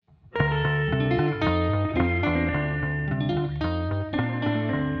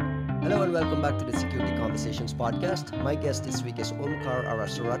welcome back to the Security Conversations podcast. My guest this week is Omkhar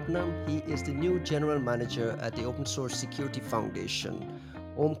Arasaratnam. He is the new general manager at the Open Source Security Foundation.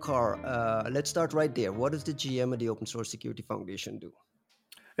 Omkar, let's start right there. What does the GM of the Open Source Security Foundation do?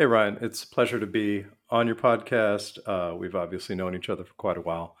 Hey, Ryan, it's a pleasure to be on your podcast. We've obviously known each other for quite a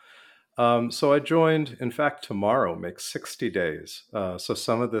while. So I joined, in fact, tomorrow makes 60 days. So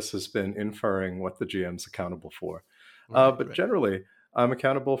some of this has been inferring what the GM's accountable for. Right, But right. generally, I'm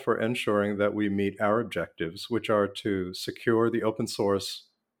accountable for ensuring that we meet our objectives, which are to secure the open source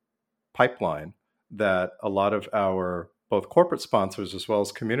pipeline that a lot of our both corporate sponsors as well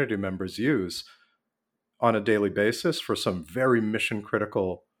as community members use on a daily basis for some very mission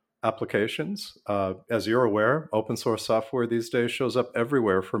critical applications. As you're aware, open source software these days shows up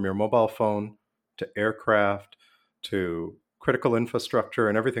everywhere from your mobile phone to aircraft to critical infrastructure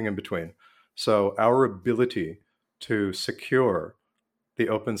and everything in between. So, our ability to secure the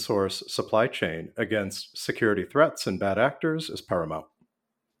open source supply chain against security threats and bad actors is paramount.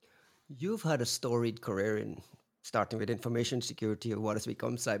 You've had a storied career in starting with information security or what has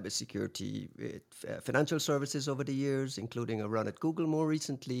become cybersecurity with financial services over the years, including a run at Google more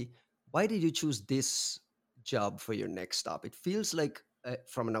recently. Why did you choose this job for your next stop? It feels like,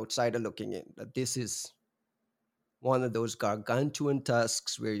 from an outsider looking in, that this is one of those gargantuan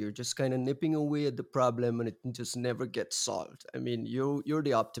tasks where you're just kind of nipping away at the problem and it just never gets solved. I mean, you're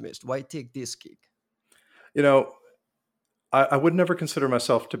the optimist. Why take this gig? You know, I would never consider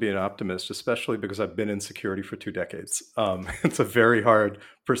myself to be an optimist, especially because I've been in security for 2 decades. It's a very hard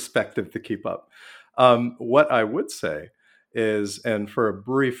perspective to keep up. What I would say is, and for a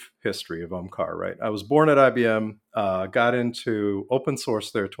brief history of Omkar, right? I was born at IBM, got into open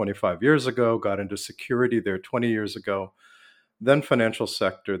source there 25 years ago, got into security there 20 years ago, then financial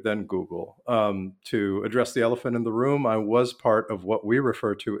sector, then Google. To address the elephant in the room, I was part of what we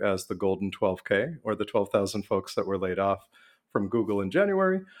refer to as the Golden 12K, or the 12,000 folks that were laid off from Google in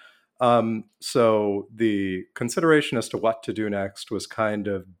January. So the consideration as to what to do next was kind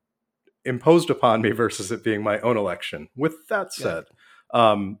of imposed upon me versus it being my own election. With that Got said,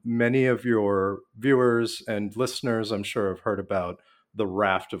 it. many of your viewers and listeners, I'm sure, have heard about the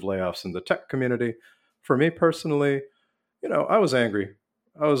raft of layoffs in the tech community. For me personally, I was angry.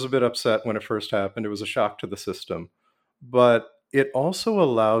 I was a bit upset when it first happened. It was a shock to the system. But it also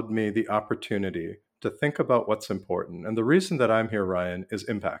allowed me the opportunity to think about what's important. And the reason that I'm here, Ryan, is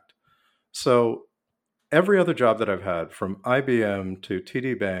impact. So every other job that I've had, from IBM to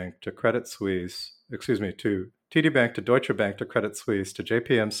TD Bank to Credit Suisse, to TD Bank to Deutsche Bank to Credit Suisse to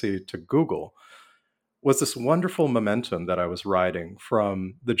JPMC to Google, was this wonderful momentum that I was riding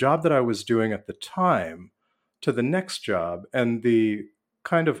from the job that I was doing at the time to the next job. And the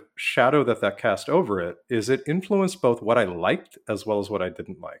kind of shadow that that cast over it is it influenced both what I liked as well as what I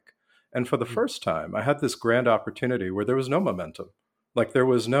didn't like. And for the Mm. first time, I had this grand opportunity where there was no momentum. Like there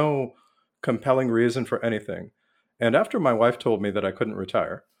was no compelling reason for anything. And after my wife told me that I couldn't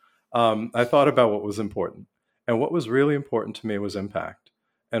retire, I thought about what was important. And what was really important to me was impact.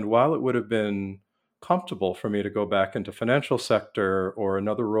 And while it would have been comfortable for me to go back into financial sector or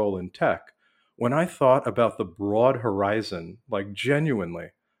another role in tech, when I thought about the broad horizon, like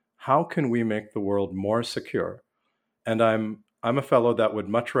genuinely, how can we make the world more secure? And I'm a fellow that would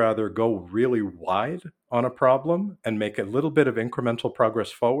much rather go really wide on a problem and make a little bit of incremental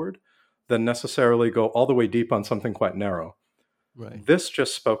progress forward than necessarily go all the way deep on something quite narrow. Right. This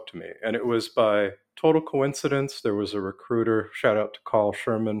just spoke to me, and it was by total coincidence. There was a recruiter, shout out to Carl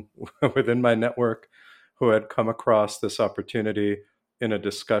Sherman, within my network, who had come across this opportunity in a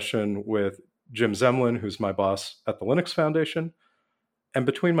discussion with Jim Zemlin, who's my boss at the Linux Foundation. And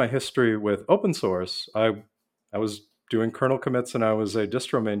between my history with open source, I was doing kernel commits and I was a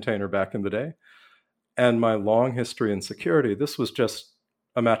distro maintainer back in the day. And my long history in security, this was just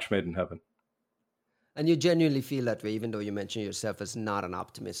a match made in heaven. And you genuinely feel that way, even though you mention yourself as not an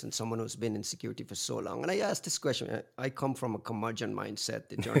optimist and someone who's been in security for so long. And I asked this question. I come from a curmudgeon mindset,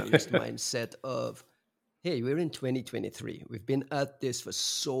 the journalist mindset of, hey, we're in 2023. We've been at this for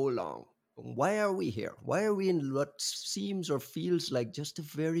so long. Why are we here? Why are we in what seems or feels like just the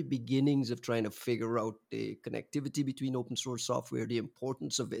very beginnings of trying to figure out the connectivity between open source software, the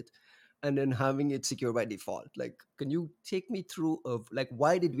importance of it, and then having it secure by default? Like, can you take me through of like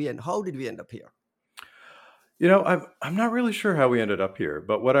why did we and how did we end up here? I'm not really sure how we ended up here,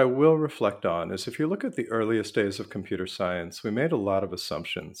 but what I will reflect on is if you look at the earliest days of computer science, we made a lot of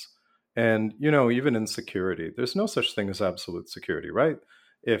assumptions. And, even in security, there's no such thing as absolute security, right?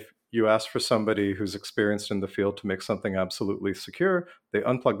 If you ask for somebody who's experienced in the field to make something absolutely secure, they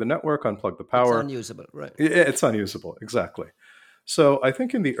unplug the network, unplug the It's power. unusable, right? It's unusable, exactly. So I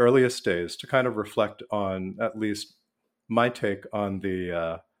think in the earliest days, to kind of reflect on at least my take on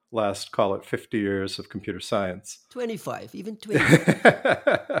the last, call it 50 years of computer science, 25, even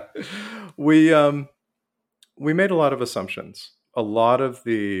 25. we we made a lot of assumptions. A lot of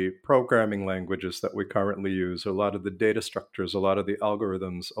the programming languages that we currently use, a lot of the data structures, a lot of the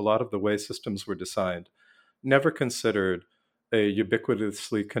algorithms, a lot of the way systems were designed, never considered a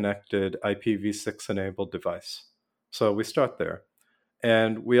ubiquitously connected IPv6 enabled device. So we start there.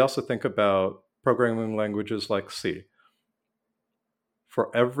 And we also think about programming languages like C.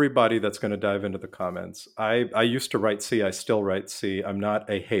 For everybody that's going to dive into the comments, I used to write C, I still write C. I'm not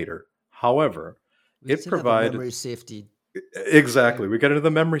a hater. However, We it still have a provided memory safety. exactly, we get into the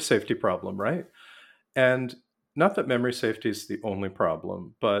memory safety problem, right? And not that memory safety is the only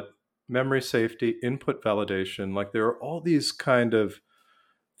problem, but memory safety, input validation, like there are all these kind of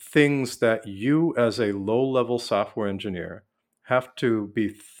things that you as a low level software engineer have to be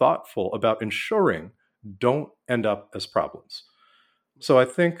thoughtful about ensuring don't end up as problems. So I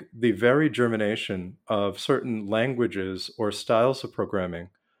think the very germination of certain languages or styles of programming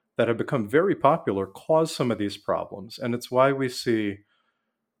that have become very popular cause some of these problems. And it's why we see,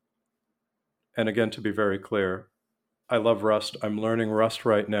 and again, to be very clear, I love Rust. I'm learning Rust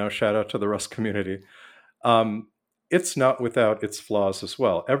right now. Shout out to the Rust community. Um, it's not without its flaws as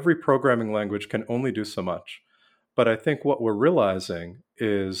well. Every programming language can only do so much. But I think what we're realizing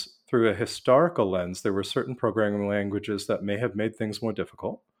is through a historical lens, there were certain programming languages that may have made things more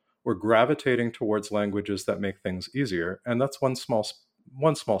difficult. We're gravitating towards languages that make things easier. And that's one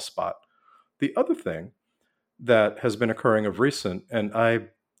small spot. The other thing that has been occurring of recent, and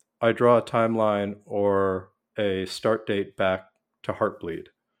I draw a timeline or a start date back to Heartbleed.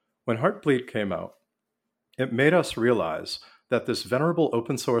 When Heartbleed came out, it made us realize that this venerable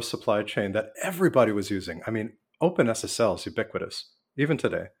open source supply chain that everybody was using, I mean, OpenSSL is ubiquitous, even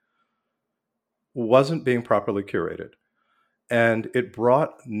today, wasn't being properly curated. And it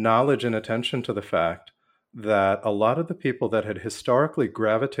brought knowledge and attention to the fact that a lot of the people that had historically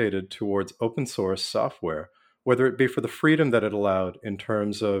gravitated towards open source software, whether it be for the freedom that it allowed in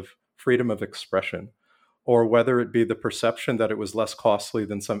terms of freedom of expression, or whether it be the perception that it was less costly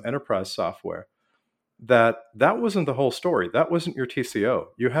than some enterprise software, that wasn't the whole story. That wasn't your TCO.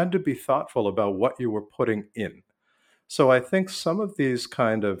 You had to be thoughtful about what you were putting in. So I think some of these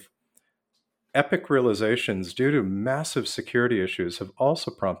kind of epic realizations due to massive security issues have also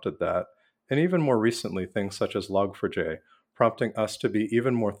prompted that. And even more recently, things such as Log4j, prompting us to be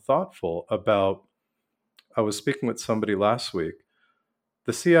even more thoughtful about. I was speaking with somebody last week.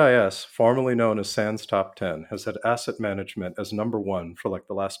 The CIS, formerly known as SANS Top 10, has had asset management as number one for like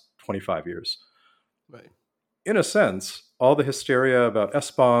the last 25 years. Right. In a sense, all the hysteria about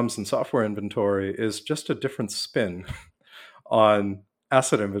SBOMs and software inventory is just a different spin on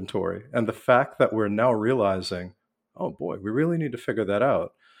asset inventory. And the fact that we're now realizing, oh boy, we really need to figure that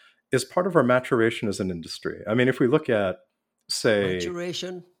out, is part of our maturation as an industry. I mean, if we look at, say,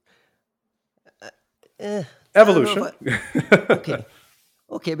 Maturation. Uh, I don't know if evolution. I. Okay.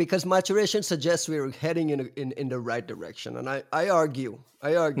 Okay, because maturation suggests we're heading in the right direction. And I argue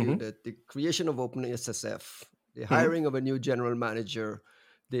Mhm, that the creation of OpenSSF, the mhm. hiring of a new general manager,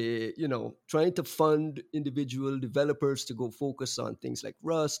 trying to fund individual developers to go focus on things like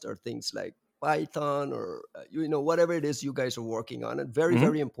Rust or things like Python or whatever it is you guys are working on, and very, Mhm.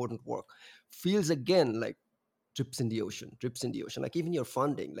 very important work, feels again like drips in the ocean. Like even your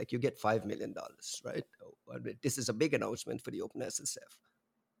funding, like you get $5 million, right? Oh, I mean, this is a big announcement for the OpenSSF.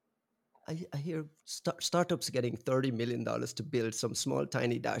 I hear startups getting $30 million to build some small,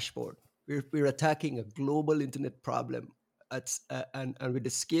 tiny dashboard. We're attacking a global internet problem. And with the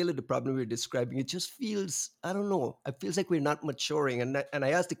scale of the problem we're describing, it just feels, I don't know, it feels like we're not maturing. And I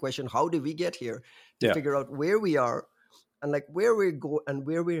asked the question, how did we get here? To Yeah. figure out where we are and like where we're going and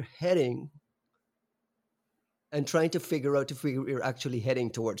where we're heading, and trying to figure out if we're actually heading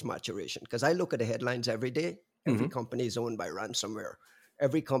towards maturation. Because I look at the headlines every day. Every Mhm. company is owned by ransomware.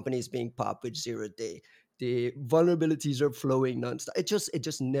 Every company is being popped with 0 day. The vulnerabilities are flowing nonstop. It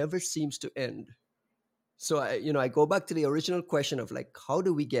just never seems to end. So I go back to the original question of like, how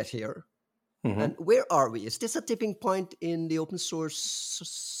do we get here, and Mhm. where are we? Is this a tipping point in the open source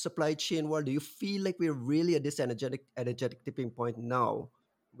supply chain world? Do you feel like we're really at this energetic tipping point now,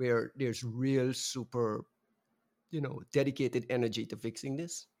 where there's real super dedicated energy to fixing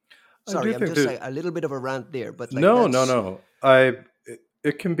this? I do Sorry, I'm think just that like a little bit of a rant there, but like no, no, that's no.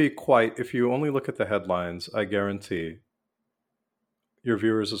 It can be quite, if you only look at the headlines, I guarantee your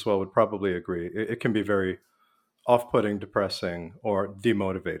viewers as well would probably agree. It can be very off-putting, depressing, or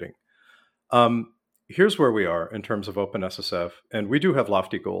demotivating. Um, here's where we are in terms of OpenSSF, and we do have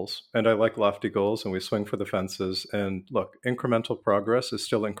lofty goals, and I like lofty goals, and we swing for the fences. And look, incremental progress is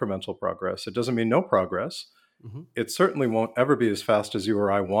still incremental progress. It doesn't mean no progress. Hmm. It certainly won't ever be as fast as you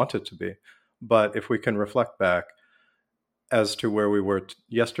or I want it to be. But if we can reflect back as to where we were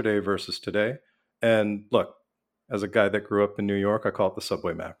yesterday versus today, and look, as a guy that grew up in New York, I call it the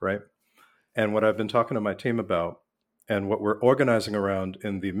subway map, right? And what I've been talking to my team about, and what we're organizing around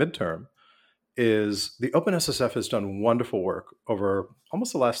in the midterm, is the OpenSSF has done wonderful work over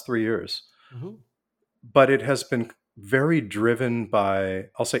almost the last 3 years, Hmm. but it has been very driven by,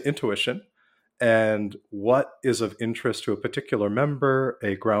 I'll say, intuition and what is of interest to a particular member.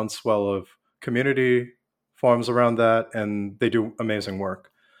 A groundswell of community forms around that, and they do amazing work.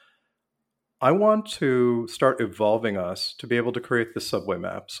 I want to start evolving us to be able to create this subway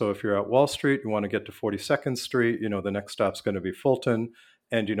map. So if you're at Wall Street, you want to get to 42nd Street, the next stop's going to be Fulton,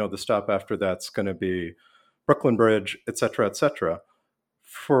 and the stop after that's going to be Brooklyn Bridge, et cetera,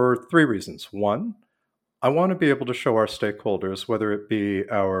 for three reasons. One, I want to be able to show our stakeholders, whether it be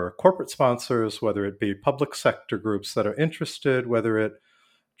our corporate sponsors, whether it be public sector groups that are interested, whether it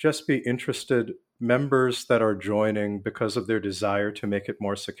just be interested members that are joining because of their desire to make it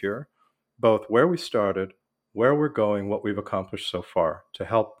more secure, both where we started, where we're going, what we've accomplished so far, to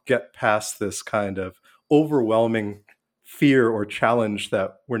help get past this kind of overwhelming fear or challenge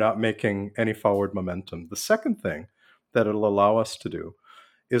that we're not making any forward momentum. The second thing that it'll allow us to do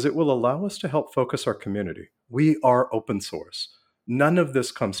is it will allow us to help focus our community. We are open source. None of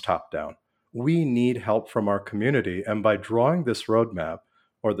this comes top down. We need help from our community. And by drawing this roadmap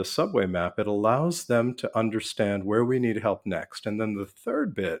or the subway map, it allows them to understand where we need help next. And then the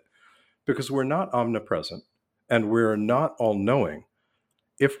third bit, because we're not omnipresent and we're not all knowing,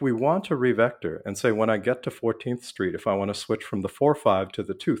 if we want to revector and say, when I get to 14th Street, if I want to switch from the 4-5 to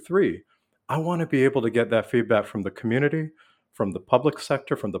the 2-3, I want to be able to get that feedback from the community, from the public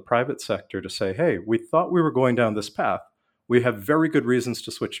sector, from the private sector to say, hey, we thought we were going down this path. We have very good reasons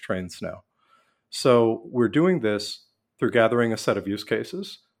to switch trains now. So we're doing this through gathering a set of use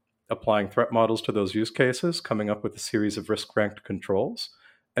cases, applying threat models to those use cases, coming up with a series of risk ranked controls,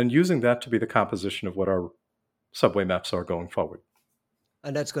 and using that to be the composition of what our subway maps are going forward.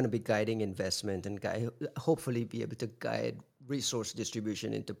 And that's going to be guiding investment and hopefully be able to guide resource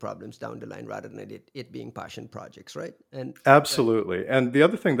distribution into problems down the line rather than it being passion projects, right? And Absolutely. And the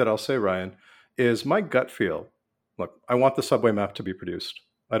other thing that I'll say, Ryan, is my gut feel, look, I want the subway map to be produced.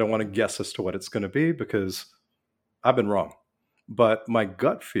 I don't want to guess as to what it's going to be because I've been wrong. But my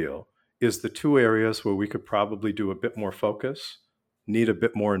gut feel is the two areas where we could probably do a bit more focus, need a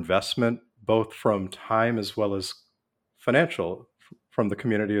bit more investment, both from time as well as financial, from the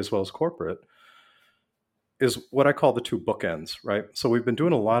community as well as corporate, is what I call the two bookends, right? So we've been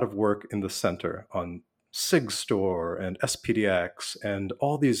doing a lot of work in the center on SigStore and SPDX and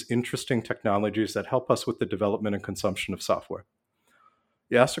all these interesting technologies that help us with the development and consumption of software.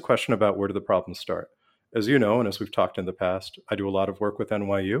 You asked a question about where do the problems start. As you know, and as we've talked in the past, I do a lot of work with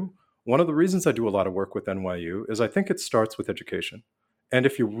NYU. One of the reasons I do a lot of work with NYU is I think it starts with education. And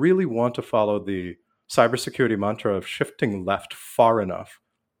if you really want to follow the cybersecurity mantra of shifting left far enough,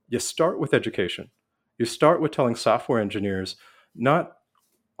 you start with education. You start with telling software engineers, not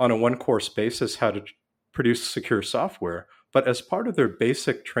on a one course basis, how to produce secure software, but as part of their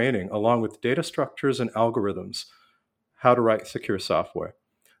basic training, along with data structures and algorithms, how to write secure software.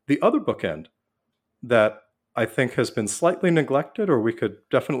 The other bookend that I think has been slightly neglected, or we could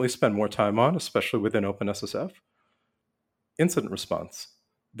definitely spend more time on, especially within OpenSSF, incident response.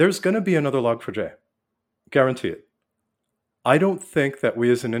 There's going to be another Log4j, guarantee it. I don't think that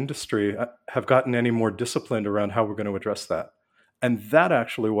we as an industry have gotten any more disciplined around how we're going to address that. And that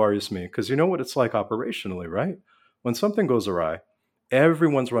actually worries me because you know what it's like operationally, right? When something goes awry,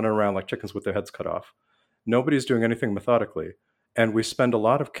 everyone's running around like chickens with their heads cut off. Nobody's doing anything methodically. And we spend a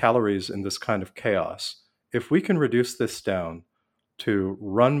lot of calories in this kind of chaos. If we can reduce this down to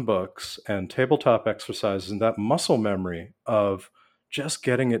run books and tabletop exercises and that muscle memory of just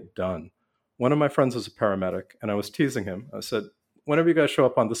getting it done. One of my friends is a paramedic, and I was teasing him. I said, whenever you guys show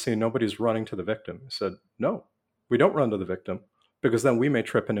up on the scene, nobody's running to the victim. He said, no, we don't run to the victim because then we may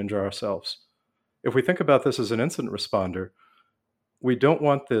trip and injure ourselves. If we think about this as an incident responder, we don't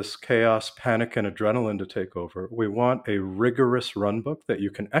want this chaos, panic, and adrenaline to take over. We want a rigorous run book that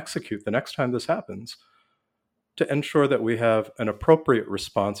you can execute the next time this happens to ensure that we have an appropriate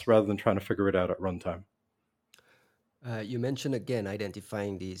response rather than trying to figure it out at runtime. you mentioned again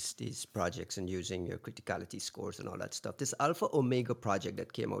identifying these projects and using your criticality scores and all that stuff. This Alpha Omega project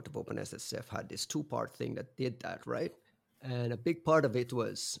that came out of OpenSSF had this two-part thing that did that, right? And a big part of it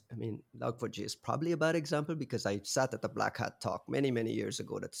was, I mean, Log4j is probably a bad example because I sat at a Black Hat talk many, many years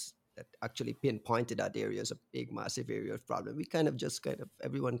ago that actually pinpointed that area as a big, massive area of problem. We kind of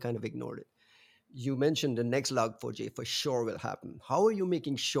everyone kind of ignored it. You mentioned the next Log4j for sure will happen. How are you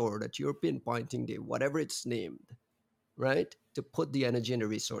making sure that you're pinpointing the whatever it's named, right? To put the energy and the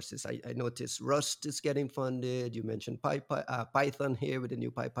resources. I noticed Rust is getting funded. You mentioned Python here with the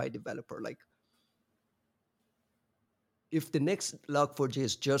new PyPy developer. Like, if the next log4j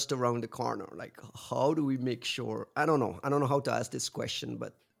is just around the corner, like how do we make sure? I don't know how to ask this question,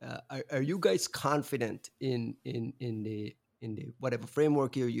 but are you guys confident in the whatever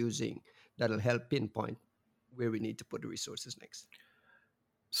framework you're using that'll help pinpoint where we need to put the resources next?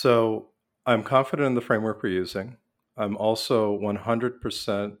 So I'm confident in the framework we're using. I'm also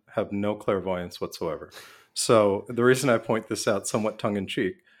 100% have no clairvoyance whatsoever. So the reason I point this out somewhat tongue in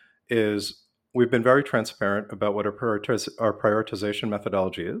cheek is we've been very transparent about what our prioritization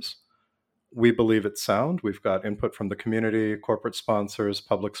methodology is. We believe it's sound. We've got input from the community, corporate sponsors,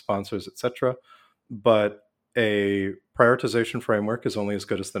 public sponsors, etc. But a prioritization framework is only as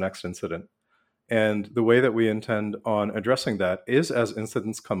good as the next incident. And the way that we intend on addressing that is as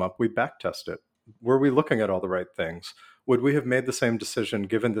incidents come up, we backtest it. Were we looking at all the right things? Would we have made the same decision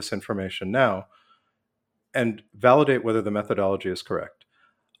given this information now? And validate whether the methodology is correct.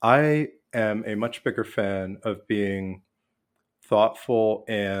 I am a much bigger fan of being thoughtful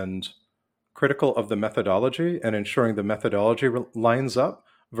and critical of the methodology and ensuring the methodology lines up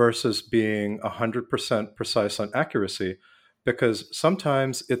versus being 100% precise on accuracy, because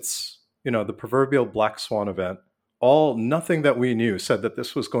sometimes it's, the proverbial black swan event. Nothing that we knew said that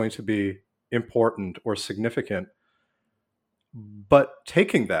this was going to be important or significant, but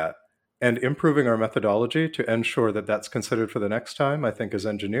taking that and improving our methodology to ensure that that's considered for the next time, I think as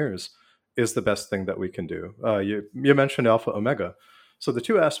engineers, is the best thing that we can do. You mentioned Alpha Omega. So the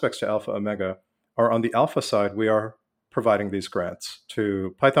two aspects to Alpha Omega are, on the Alpha side, we are providing these grants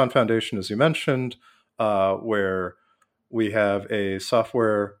to Python Foundation, as you mentioned, where we have a staff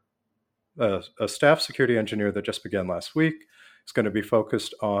security engineer that just began last week. It's going to be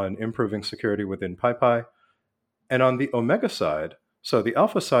focused on improving security within PyPy. And on the Omega side, so the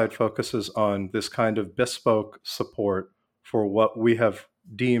Alpha side focuses on this kind of bespoke support for what we have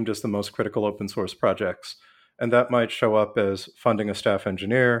deemed as the most critical open source projects. And that might show up as funding a staff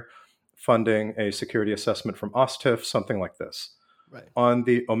engineer, funding a security assessment from OSTIF, something like this. Right. On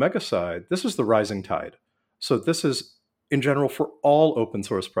the Omega side, this is the rising tide. So this is, in general, for all open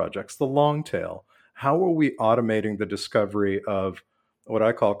source projects, the long tail. How are we automating the discovery of what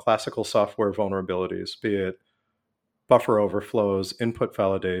I call classical software vulnerabilities, be it buffer overflows, input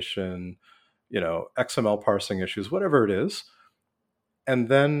validation, XML parsing issues, whatever it is, and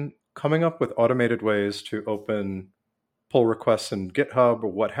then coming up with automated ways to open pull requests in GitHub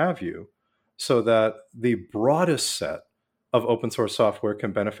or what have you, so that the broadest set of open source software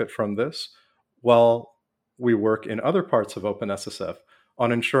can benefit from this, while we work in other parts of OpenSSF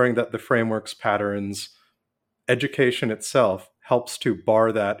on ensuring that the frameworks, patterns, education itself helps to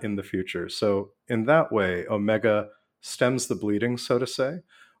bar that in the future. So in that way, Omega stems the bleeding, so to say,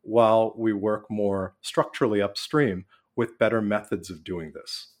 while we work more structurally upstream with better methods of doing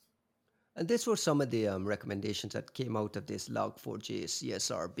this. And these were some of the recommendations that came out of this Log4j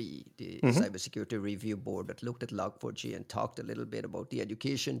CSRB, the Mm-hmm. Cybersecurity Review Board that looked at Log4j and talked a little bit about the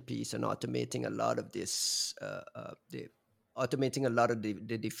education piece and automating a lot of this, automating a lot of the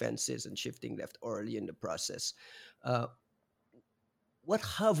defenses and shifting left early in the process. Uh, what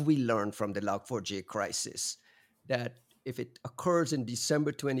have we learned from the Log4j crisis that if it occurs in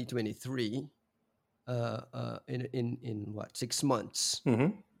December 2023, in what, 6 months,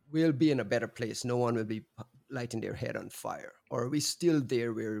 Mm-hmm. we'll be in a better place. No one will be lighting their head on fire. Or are we still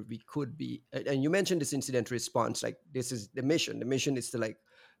there where we could be? And you mentioned this incident response, like this is the mission. The mission is to, like,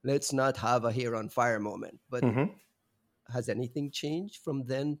 let's not have a hair on fire moment. But Mm-hmm. has anything changed from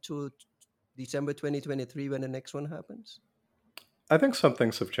then to December 2023 when the next one happens? I think some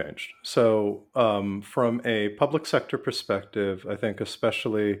things have changed. So, from a public sector perspective, I think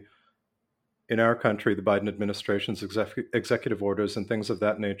especially in our country, the Biden administration's executive orders and things of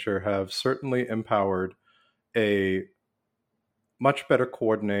that nature have certainly empowered a much better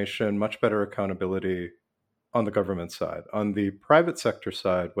coordination, much better accountability on the government side. On the private sector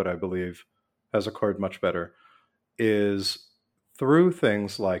side, what I believe has occurred much better is through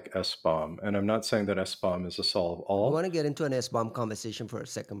things like SBOM. And I'm not saying that SBOM is a solve I all. want to get into an S-bomb conversation for a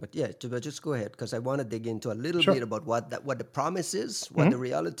second, but yeah, but just go ahead because I want to dig into a little bit Sure. about what the promise is, what the Mm-hmm.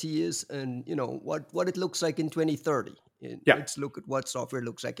 reality is, and what it looks like in 2030. And Yeah, let's look at what software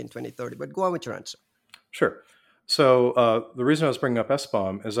looks like in 2030. But go on with your answer. sure. So the reason I was bringing up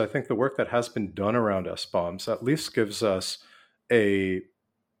SBOM is I think the work that has been done around SBOMs at least gives us a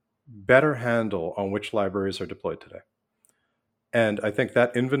better handle on which libraries are deployed today. And I think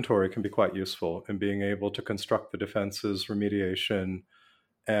that inventory can be quite useful in being able to construct the defenses, remediation,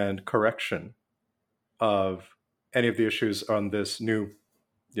 and correction of any of the issues on this new,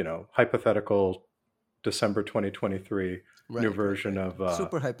 hypothetical December 2023 new Right, right, version right. of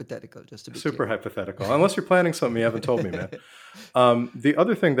Super hypothetical, just to be super clear. hypothetical. Unless you're planning something you haven't told me, man. The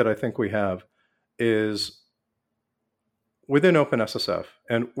other thing that I think we have is within OpenSSF,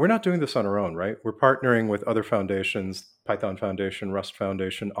 and we're not doing this on our own, right? We're partnering with other foundations, Python Foundation, Rust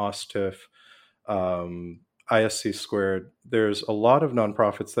Foundation, OSTIF, um, ISC Squared. There's a lot of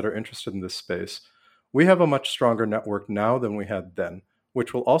nonprofits that are interested in this space. We have a much stronger network now than we had then,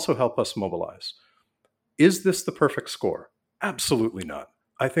 which will also help us mobilize. Is this the perfect score? Absolutely not.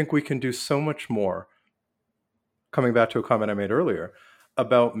 I think we can do so much more, coming back to a comment I made earlier,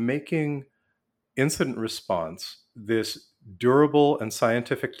 about making incident response this durable and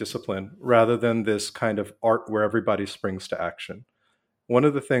scientific discipline rather than this kind of art where everybody springs to action. One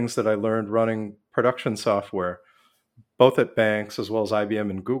of the things that I learned running production software, both at banks as well as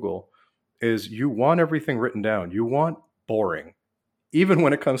IBM and Google, is you want everything written down. You want boring. Even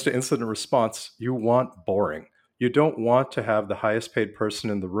when it comes to incident response, you want boring. You don't want to have the highest paid person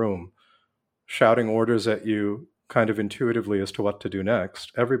in the room shouting orders at you kind of intuitively as to what to do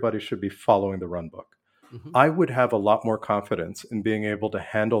next. Everybody should be following the run book. Hmm. I would have a lot more confidence in being able to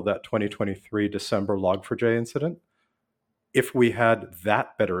handle that 2023 December Log4j incident if we had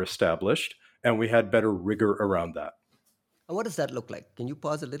that better established and we had better rigor around that. And what does that look like? Can you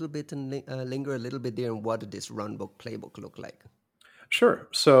pause a little bit and linger a little bit there? And what did this run book playbook look like? Sure.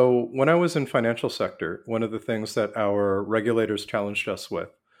 So when I was in financial sector, one of the things that our regulators challenged us with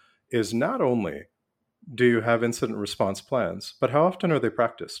is not only do you have incident response plans, but how often are they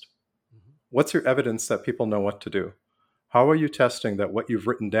practiced? Hmm. What's your evidence that people know what to do? How are you testing that what you've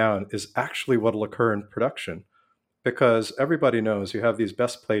written down is actually what will occur in production? Because everybody knows you have these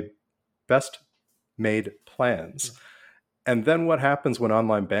best made plans. And then what happens when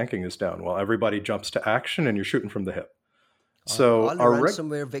online banking is down? Well, everybody jumps to action and you're shooting from the hip. So All the our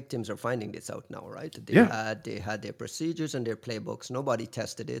ransomware victims are finding this out now, right? yeah, They had their procedures and their playbooks. Nobody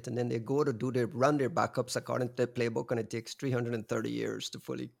tested it, and then they go to run their backups according to their playbook, and it takes 330 years to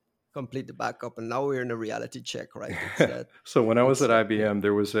fully complete the backup. And now we're in a reality check, right? so when I was It's at that yeah.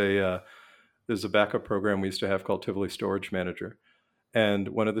 IBM, there's a backup program we used to have called Tivoli Storage Manager. And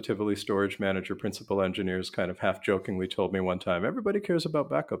one of the Tivoli Storage Manager principal engineers kind of half jokingly told me one time, everybody cares about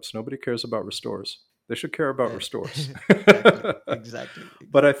backups. Nobody cares about restores. They should care about restores. Exactly, exactly,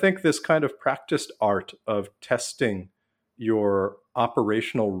 But I exactly. think this kind of practiced art of testing your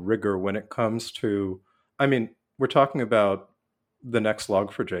operational rigor when it comes to, I mean, we're talking about the next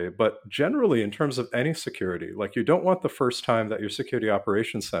Log4j, but generally in terms of any security, like you don't want the first time that your security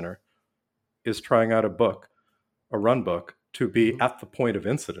operations center is trying out a run book, to be Hmm. at the point of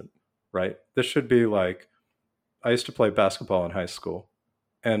incident, right? This should be like, I used to play basketball in high school,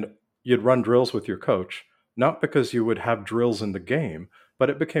 and you'd run drills with your coach, not because you would have drills in the game, but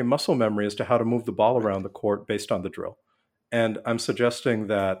it became muscle memory as to how to move the ball Right. around the court based on the drill. And I'm suggesting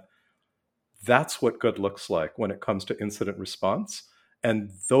that that's what good looks like when it comes to incident response.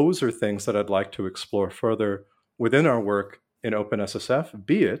 And those are things that I'd like to explore further within our work in OpenSSF,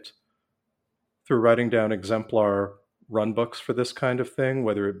 be it through writing down exemplar run books for this kind of thing,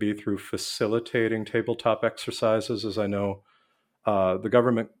 whether it be through facilitating tabletop exercises, as I know the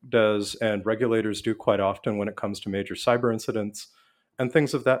government does and regulators do quite often when it comes to major cyber incidents and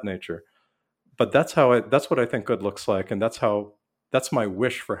things of that nature. But that's what I think good looks like, and that's my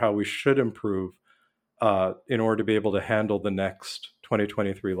wish for how we should improve in order to be able to handle the next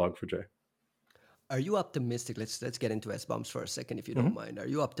 2023 Log4j. Are you optimistic? Let's get into S bombs for a second, if you don't Mm-hmm. mind. Are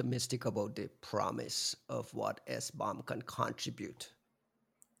you optimistic about the promise of what S bomb can contribute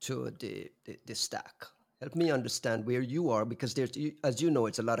to the stack? Help me understand where you are, because as you know,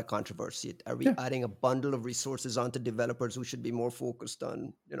 it's a lot of controversy. Are we Yeah. adding a bundle of resources onto developers who should be more focused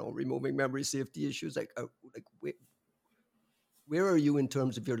on removing memory safety issues? Like where are you in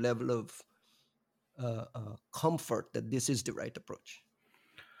terms of your level of comfort that this is the right approach?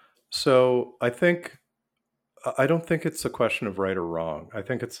 So I don't think it's a question of right or wrong. I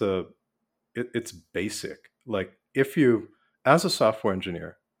think it's basic. Like if you, as a software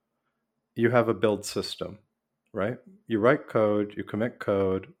engineer, you have a build system, right? You write code, you commit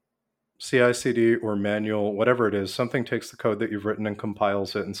code, CI/CD or manual, whatever it is, something takes the code that you've written and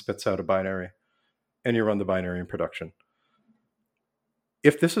compiles it and spits out a binary, and you run the binary in production.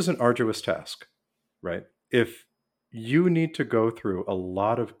 If this is an arduous task, right? If you need to go through a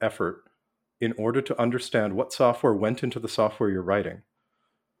lot of effort in order to understand what software went into the software you're writing.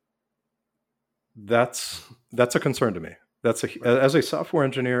 That's a concern to me. Right. As a software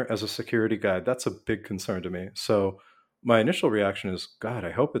engineer, as a security guy, that's a big concern to me. So my initial reaction is, God,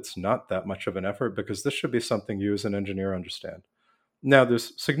 I hope it's not that much of an effort, because this should be something you as an engineer understand. Now,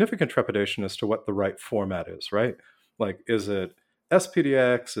 there's significant trepidation as to what the right format is, right? Like, is it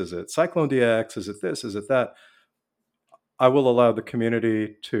SPDX? Is it Cyclone DX? Is it this? Is it that? I will allow the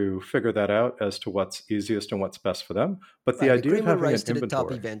community to figure that out as to what's easiest and what's best for them. But the Right. The idea of cream will having rise an to the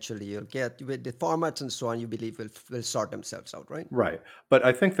top inventory, eventually. You'll get with the formats and so on, you believe will sort themselves out, right? right? But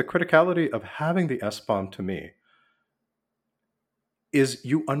I think the criticality of having the SBOM to me is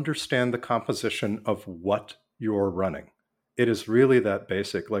you understand the composition of what you're running. It is really that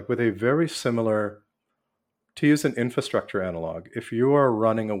basic. Like with a very similar, to use an infrastructure analog, if you are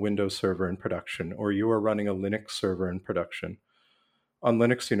running a Windows server in production or you are running a Linux server in production, on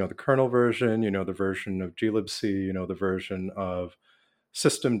Linux, you know the kernel version, you know the version of glibc, you know the version of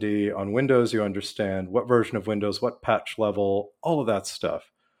systemd. On Windows, you understand what version of Windows, what patch level, all of that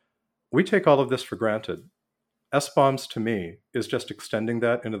stuff. We take all of this for granted. SBOMs to me is just extending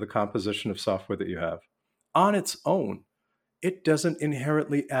that into the composition of software that you have. On its own, it doesn't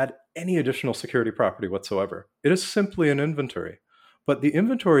inherently add any additional security property whatsoever. It is simply an inventory. But the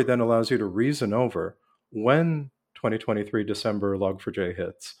inventory then allows you to reason over, when 2023 December log4j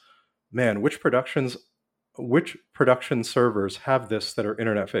hits, man, which production servers have this that are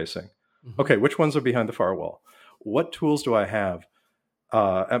internet facing? Hmm. Okay, which ones are behind the firewall? What tools do I have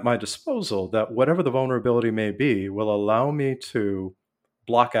at my disposal that, whatever the vulnerability may be, will allow me to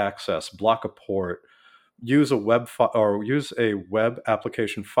block access, block a port, use use a web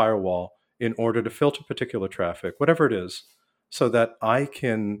application firewall in order to filter particular traffic, whatever it is, so that I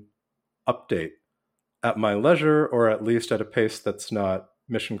can update at my leisure, or at least at a pace that's not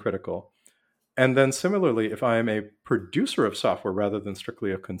mission critical. And then similarly, if I am a producer of software rather than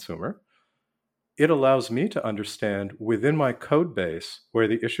strictly a consumer, it allows me to understand within my code base where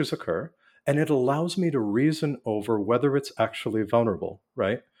the issues occur, and it allows me to reason over whether it's actually vulnerable,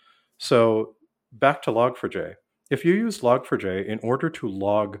 right? So back to Log4j. If you use Log4j in order to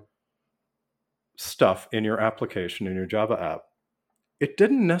log stuff in your application, in your Java app, it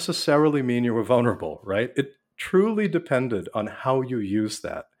didn't necessarily mean you were vulnerable, right? It truly depended on how you use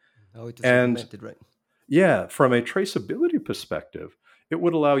that. How it is And implemented, right? yeah, from a traceability perspective, it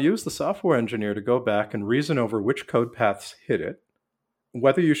would allow you as the software engineer to go back and reason over which code paths hit it,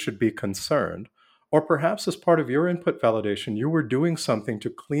 whether you should be concerned, or perhaps as part of your input validation, you were doing something to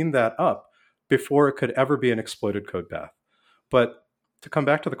clean that up before it could ever be an exploited code path. But to come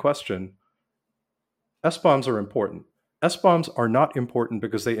back to the question, SBOMs are important. SBOMs are not important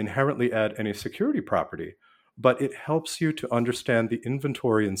because they inherently add any security property, but it helps you to understand the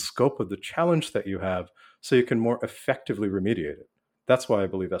inventory and scope of the challenge that you have so you can more effectively remediate it. That's why I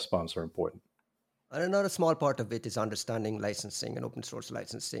believe SBOMs are important. And another small part of it is understanding licensing and open source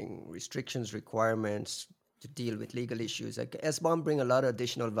licensing restrictions, requirements to deal with legal issues. Like SBOM bring a lot of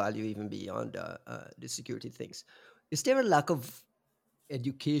additional value even beyond the security things. Is there a lack of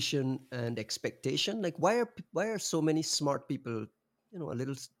education and expectation? Like why are so many smart people, a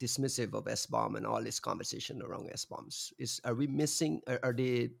little dismissive of SBOM and all this conversation around SBOMs? Are we missing? Are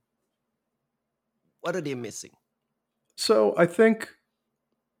they? What are they missing? So I think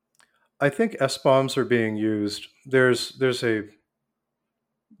SBOMs are being used. There's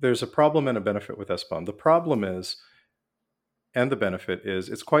a problem and a benefit with SBOM. The problem is, and the benefit is,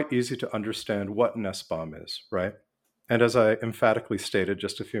 it's quite easy to understand what an SBOM is, right? And as I emphatically stated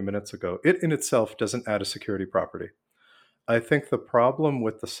just a few minutes ago, it in itself doesn't add a security property. I think the problem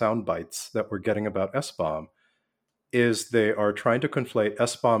with the sound bites that we're getting about SBOM is they are trying to conflate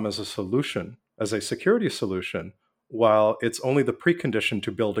SBOM as a solution, as a security solution, while it's only the precondition to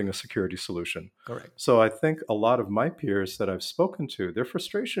building a security solution. Correct. So I think a lot of my peers that I've spoken to, their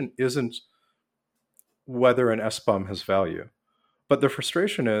frustration isn't whether an SBOM has value, but their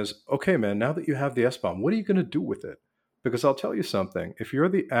frustration is, okay, man, now that you have the SBOM, what are you going to do with it? Because I'll tell you something, if you're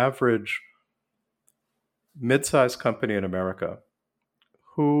the average mid-sized company in America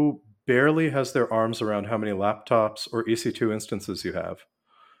who barely has their arms around how many laptops or EC2 instances you have,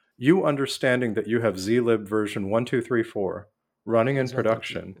 you understanding that you have zlib version 1234 running Yeah, in it's not help you.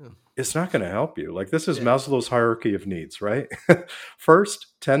 production, Yeah. it's not going to help you. Like, this is Yeah. Maslow's hierarchy of needs, right?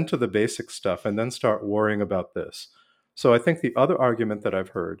 First, tend to the basic stuff and then start worrying about this. So I think the other argument that I've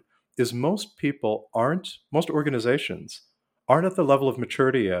heard is most organizations aren't at the level of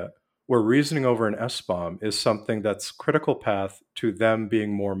maturity yet where reasoning over an SBOM is something that's critical path to them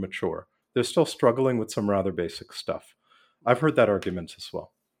being more mature. they're still struggling with some rather basic stuff. I've heard that argument as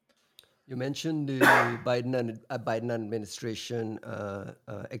well. You mentioned the Biden administration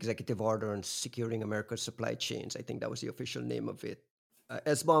executive order on securing America's supply chains. I think that was the official name of it.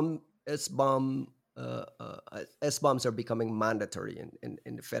 S bombs are becoming mandatory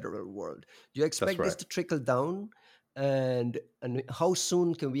in the federal world. Do you That's expect this right. to trickle down? And how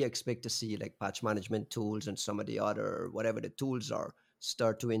soon can we expect to see like patch management tools and some of the other whatever the tools are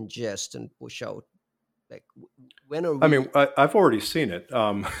start to ingest and push out? Like when are I mean, we I've already seen it.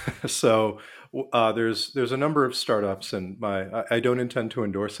 So there's a number of startups, and I don't intend to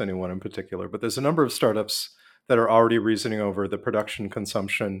endorse anyone in particular, but there's a number of startups that are already reasoning over the production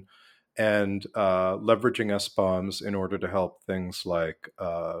consumption and leveraging S bombs in order to help things like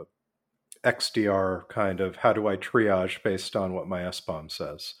XDR, kind of how do I triage based on what my S bomb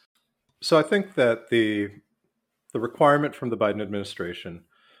says. So I think that the requirement from the Biden administration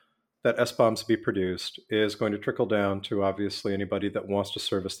that S bombs be produced is going to trickle down to obviously anybody that wants to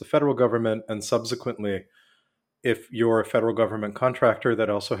service the federal government. And subsequently, if you're a federal government contractor that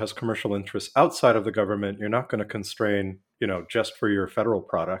also has commercial interests outside of the government, you're not going to constrain, just for your federal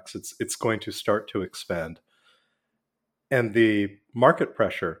products. It's going to start to expand. And the market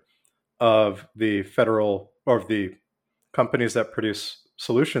pressure of the federal or of the companies that produce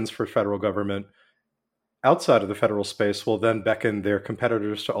solutions for federal government outside of the federal space will then beckon their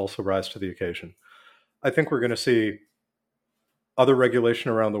competitors to also rise to the occasion. I think we're going to see other regulation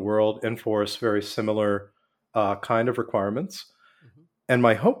around the world enforce very similar kind of requirements. Mhm. And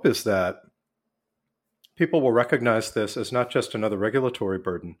my hope is that people will recognize this as not just another regulatory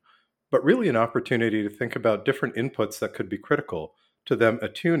burden, but really an opportunity to think about different inputs that could be critical to them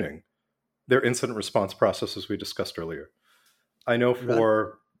attuning their incident response process, as we discussed earlier. I know Run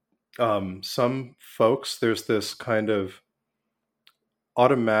for some folks, there's this kind of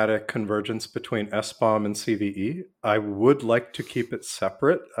automatic convergence between SBOM and CVE. I would like to keep it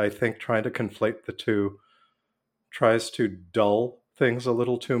separate. I think trying to conflate the two tries to dull things a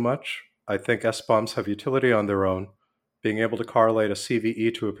little too much. I think SBOMs have utility on their own. Being able to correlate a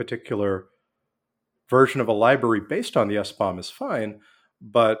CVE to a particular version of a library based on the SBOM is fine,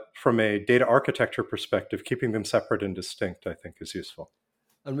 but from a data architecture perspective, keeping them separate and distinct, I think, is useful.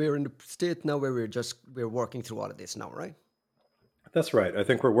 and we're in the state now where we're working through all of this now, right? That's right. I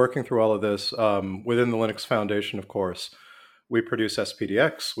think we're working through all of this within the Linux Foundation, of course. We produce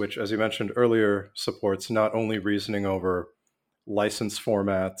SPDX, which, as you mentioned earlier, supports not only reasoning over license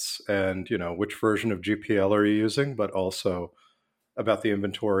formats and which version of GPL are you using, but also about the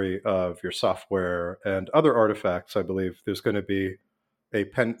inventory of your software and other artifacts. I believe there's going to be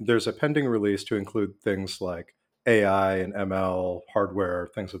there's a pending release to include things like AI and ML hardware,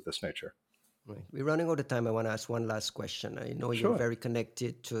 things of this nature. Right. We're running out of time. I want to ask one last question. I know you're Sure. very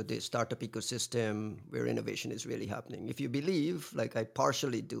connected to the startup ecosystem where innovation is really happening. If you believe, like I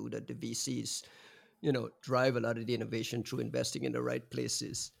partially do, that the VCs, drive a lot of the innovation through investing in the right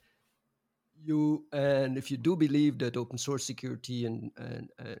places, and if you do believe that open source security and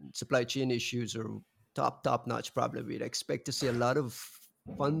supply chain issues are top notch problem, we'd expect to see a lot of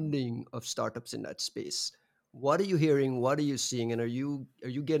funding of startups in that space. What are you hearing? What are you seeing? And are you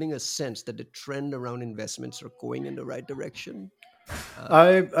getting a sense that the trend around investments are going in the right direction?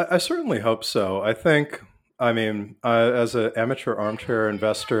 Uh, I certainly hope so. I mean, as an amateur armchair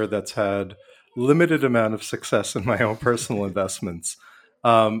investor that's had limited amount of success in my own personal investments,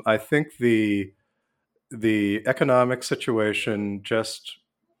 I think the economic situation just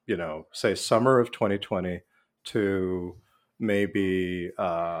say summer of 2020 to maybe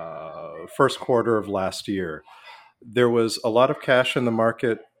first quarter of last year, there was a lot of cash in the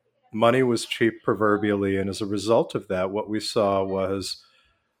market. Money was cheap proverbially, and as a result of that, what we saw was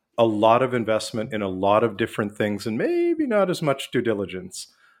a lot of investment in a lot of different things and maybe not as much due diligence.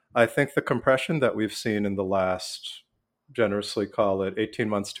 I think the compression that we've seen in the last, generously call it 18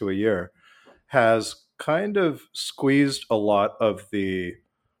 months to a year, has kind of squeezed a lot of the,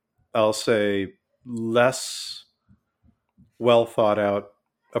 I'll say, less well thought out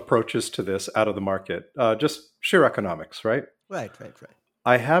approaches to this out of the market. Just sheer economics, right? right, right, right.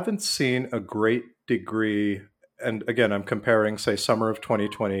 I haven't seen a great degree, and again, I'm comparing, say, summer of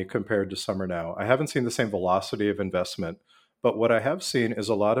 2020 compared to summer now. I haven't seen the same velocity of investment, but what I have seen is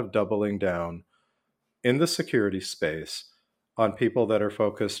a lot of doubling down in the security space on people that are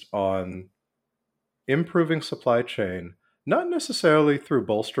focused on improving supply chain, not necessarily through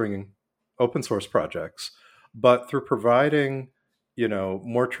bolstering open source projects, but through providing,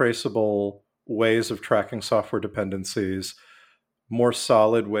 more traceable ways of tracking software dependencies, more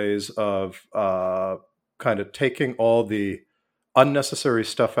solid ways of kind of taking all the unnecessary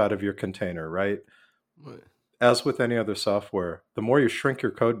stuff out of your container, right? Right. As with any other software, the more you shrink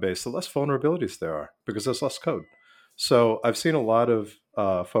your code base, the less vulnerabilities there are because there's less code. So I've seen a lot of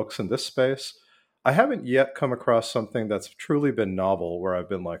folks in this space. I haven't yet come across something that's truly been novel where I've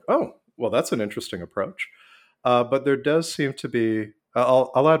been like, oh, well, that's an interesting approach. But there does seem to be,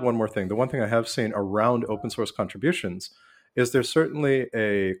 I'll add one more thing. The one thing I have seen around open source contributions is there's certainly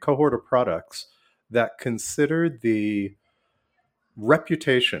a cohort of products that consider the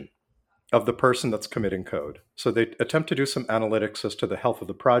reputation of the person that's committing code. So they attempt to do some analytics as to the health of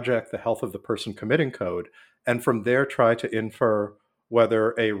the project, the health of the person committing code, and from there try to infer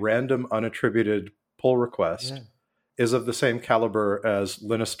whether a random unattributed pull request Yeah. is of the same caliber as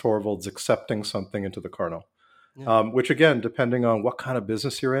Linus Torvalds accepting something into the kernel. Yeah. Which again, depending on what kind of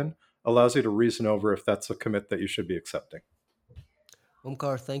business you're in, allows you to reason over if that's a commit that you should be accepting.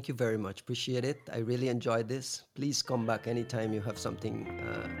 Omkar, thank you very much. Appreciate it. I really enjoyed this. Please come back anytime you have something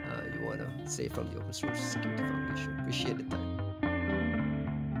you want to say from the Open Source Security Foundation. Appreciate the time.